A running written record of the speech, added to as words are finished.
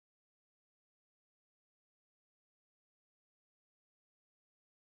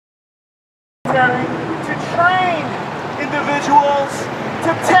to train individuals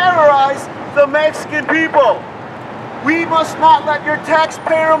to terrorize the Mexican people. We must not let your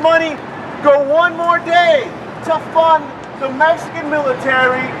taxpayer money go one more day to fund the Mexican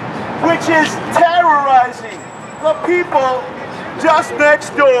military, which is terrorizing the people just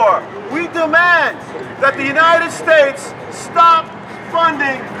next door. We demand that the United States stop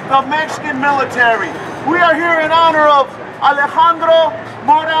funding the Mexican military. We are here in honor of Alejandro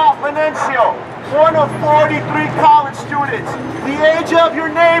Mora Venancio, one of 43 college students, the age of your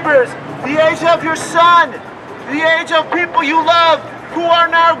neighbors, the age of your son, the age of people you love who are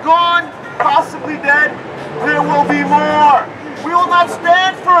now gone, possibly dead. There will be more. We will not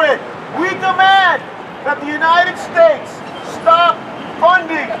stand for it. We demand that the United States stop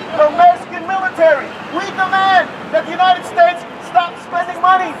funding the Mexican military. We demand that the United States stop spending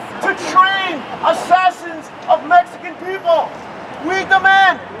money to train assassins of Mexican people. We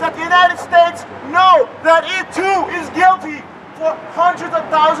demand that the United States know that it too is guilty for hundreds of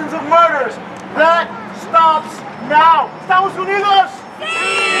thousands of murders. That stops now. ¿Estados Unidos?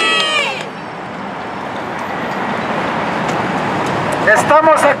 ¡Sí!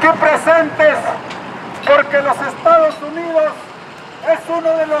 Estamos aquí presentes porque los Estados Unidos es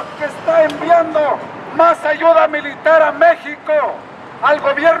uno de los que está enviando más ayuda militar a México, al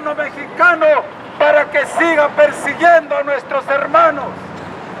gobierno mexicano, para que siga persiguiendo a nuestros hermanos.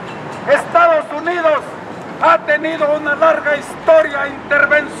 Estados Unidos ha tenido una larga historia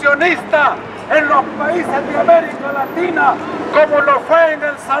intervencionista en los países de América Latina, como lo fue en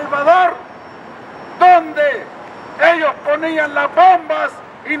El Salvador, donde ellos ponían las bombas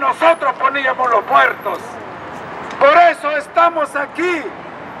y nosotros poníamos los muertos. Por eso estamos aquí,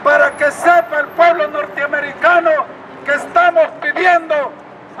 para que sepa el pueblo norteamericano que estamos pidiendo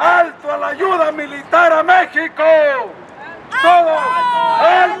alto a la ayuda militar a México. Todos,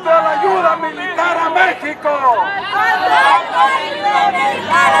 alto a la ayuda militar a México.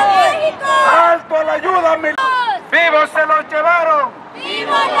 Alto a la ayuda militar. ¡Vivos se los llevaron!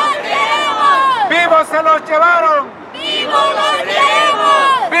 ¡Vivos los queremos! ¡Vivos se los llevaron! ¡Vivos los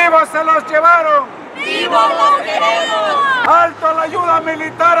queremos! ¡Vivos se los llevaron! ¡Vivos los queremos! ¡Alto a la ayuda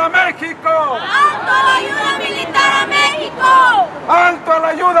militar a México! ¡Alto a la ayuda militar a México! ¡Alto a la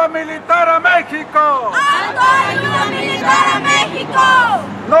ayuda militar a México! ¡Alto a la ayuda militar a México!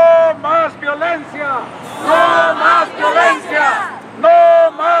 ¡No más violencia! ¡No más violencia!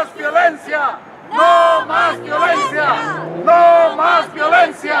 ¡No más violencia! ¡No más violencia! ¡No más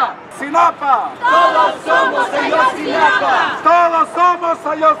violencia! ¡Sinapa! ¡Todos somos Ayotzinapa! ¡Todos somos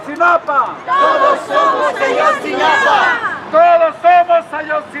Ayotzinapa! ¡Todos somos Ayotzinapa! ¡Todos somos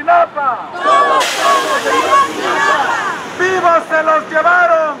Ayotzinapa! ¡Todos somos Ayotzinapa! ¡Vivos se los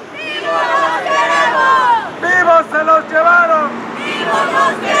llevaron! ¡Vivos los queremos! ¡Vivos se los llevaron! ¡Vivos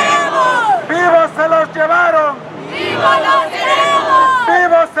los queremos! ¡Vivos se los llevaron! ¡Vivos los queremos!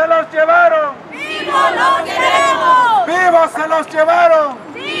 ¡Vivos se los llevaron! ¡Vivos los queremos! ¡Vivos se los llevaron!